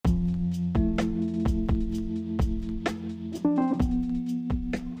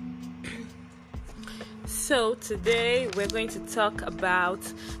So today we're going to talk about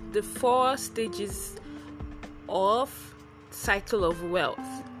the 4 stages of cycle of wealth.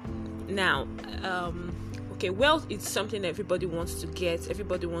 Now, wealth is something everybody wants to get.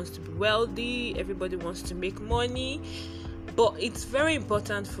 Everybody wants to be wealthy. Everybody wants to make money. But it's very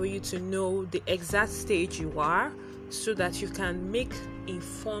important for you to know the exact stage you are so that you can make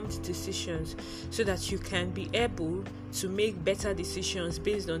informed decisions, so that you can be able to make better decisions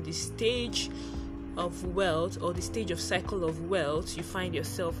based on the stage of wealth or the stage of cycle of wealth you find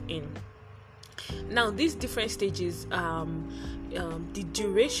yourself in. Now, these different stages, the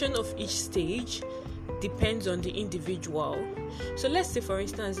duration of each stage depends on the individual. So let's say, for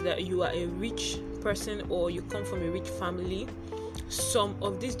instance, that you are a rich person or you come from a rich family. Some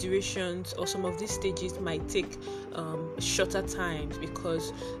of these durations or some of these stages might take shorter times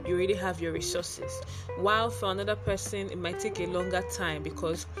because you already have your resources, while for another person it might take a longer time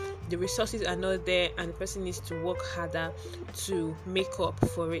because the resources are not there and the person needs to work harder to make up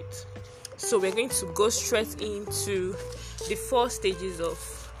for it. So we're going to go straight into the 4 stages of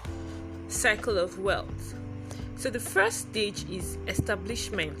cycle of wealth. So the first stage is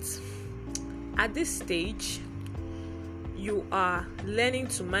establishment. At this stage, you are learning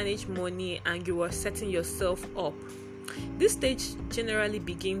to manage money and you are setting yourself up. This stage generally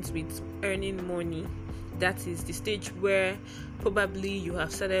begins with earning money. That is the stage where probably you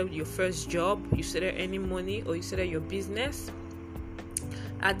have started your first job, you started earning money, or you started your business.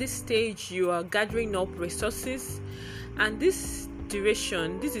 At this stage, you are gathering up resources, and this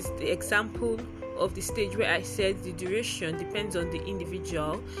duration, this is the example of the stage where I said the duration depends on the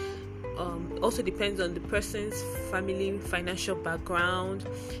individual. Also depends on the person's family financial background.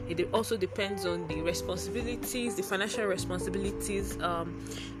 It also depends on the responsibilities, the financial responsibilities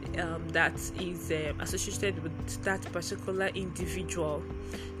that is associated with that particular individual.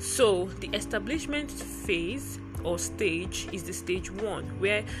 So the establishment phase or stage is the stage 1,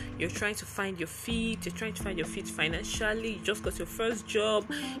 where you're trying to find your feet. You're trying to find your feet financially. You just got your first job.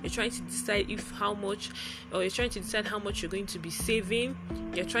 You're trying to decide you're trying to decide how much you're going to be saving.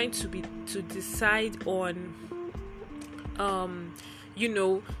 You're trying to decide on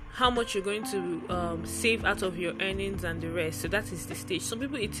how much you're going to save out of your earnings and the rest. So that is the stage. Some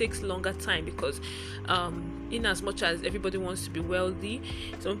people, it takes longer time because in as much as everybody wants to be wealthy,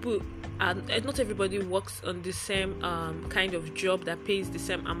 some people, not everybody works on the same kind of job that pays the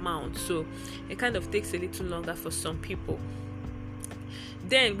same amount. So it kind of takes a little longer for some people.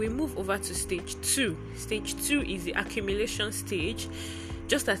 Then we move over to stage 2. Stage 2 is the accumulation stage.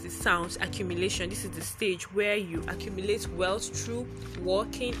 Just as it sounds, accumulation. This is the stage where you accumulate wealth through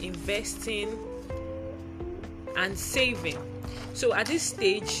working, investing, and saving. So at this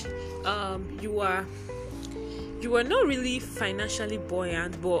stage, you are not really financially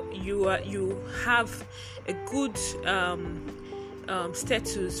buoyant, but you have a good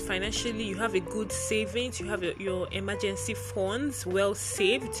status financially. You have a good savings. You have your emergency funds well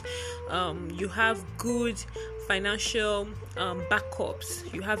saved. You have good financial backups.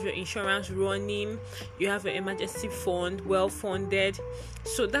 You have your insurance running. You have your emergency fund well funded.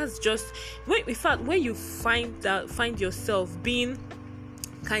 So that's just when you find yourself being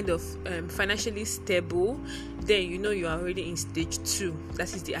kind of financially stable, then you are already in stage 2.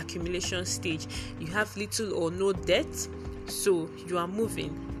 That is the accumulation stage. You have little or no debt, so you are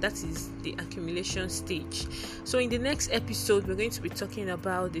moving. That is the accumulation stage. So in the next episode, we're going to be talking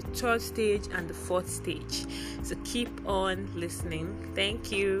about the 3rd stage and the 4th stage. So keep on listening.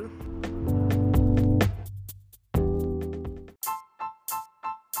 Thank you.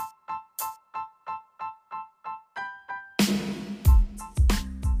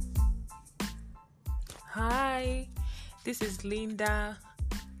 Hi, this is Linda,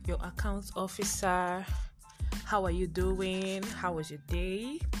 your accounts officer. How are you doing? How was your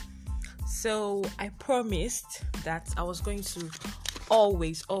day? So I promised that I was going to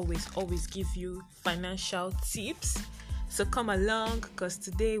always give you financial tips. So come along, because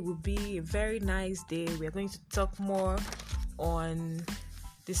today will be a very nice day. We're going to talk more on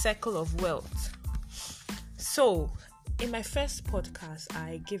the cycle of wealth. So in my first podcast,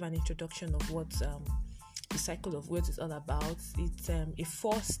 I gave an introduction of what the cycle of wealth is all about. It's a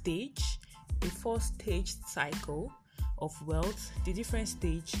 4-stage cycle of wealth. The different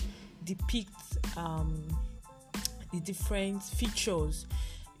stage depicts the different features,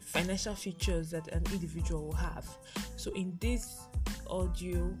 financial features that an individual will have. So in this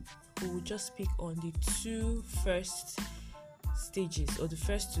audio, we will just speak on the 2 first stages, or the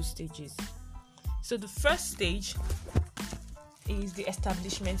first 2 stages. So the first stage is the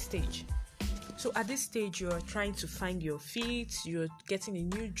establishment stage. So at this stage, you're trying to find your feet, you're getting a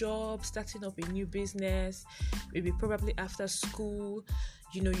new job, starting up a new business, maybe probably after school,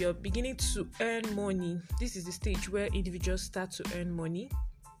 you're beginning to earn money. This is the stage where individuals start to earn money.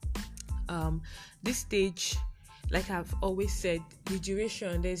 This stage, like I've always said, the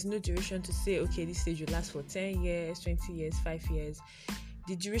duration, there's no duration to say, okay, this stage will last for 10 years, 20 years, 5 years.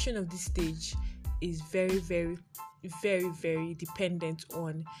 The duration of this stage is very, very, very, very dependent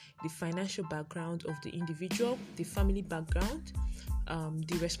on the financial background of the individual, the family background,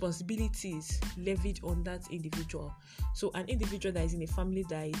 the responsibilities levied on that individual. So an individual that is in a family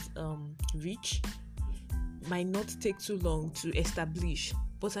that is rich might not take too long to establish,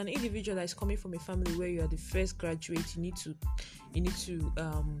 but an individual that is coming from a family where you are the first graduate, you need to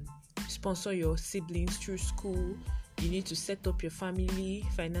sponsor your siblings through school, you need to set up your family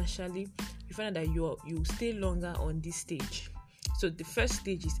financially. You find that you stay longer on this stage. So the first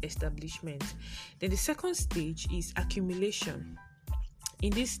stage is establishment. Then the second stage is accumulation.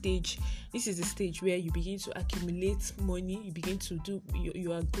 In this stage, this is the stage where you begin to accumulate money. You begin to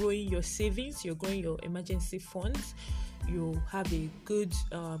you are growing your savings, you're growing your emergency funds. You have a good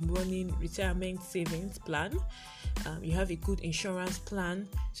running retirement savings plan. You have a good insurance plan.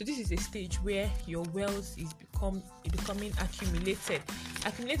 So this is a stage where your wealth is becoming accumulated.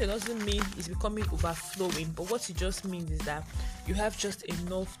 Accumulated doesn't mean it's becoming overflowing, but what it just means is that you have just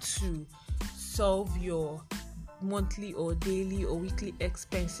enough to solve your monthly or daily or weekly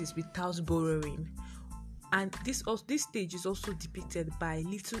expenses without borrowing. And this stage is also depicted by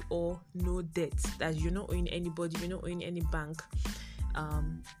little or no debt, that you're not owing anybody, you're not owing any bank.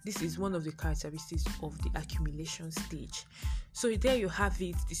 This is one of the characteristics of the accumulation stage. So there you have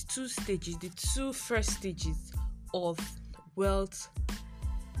it, these two stages, the two first stages of wealth,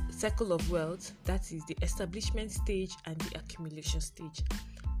 cycle of wealth, that is the establishment stage and the accumulation stage.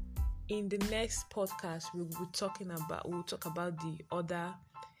 In the next podcast, we'll talk about the other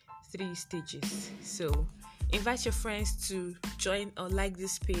 3 stages. So invite your friends to join or like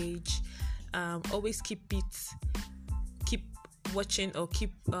this page. Always keep watching or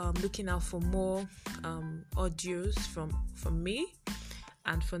keep looking out for more audios from me.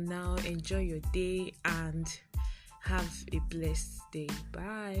 And for now, enjoy your day and have a blessed day.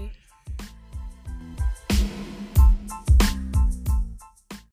 Bye.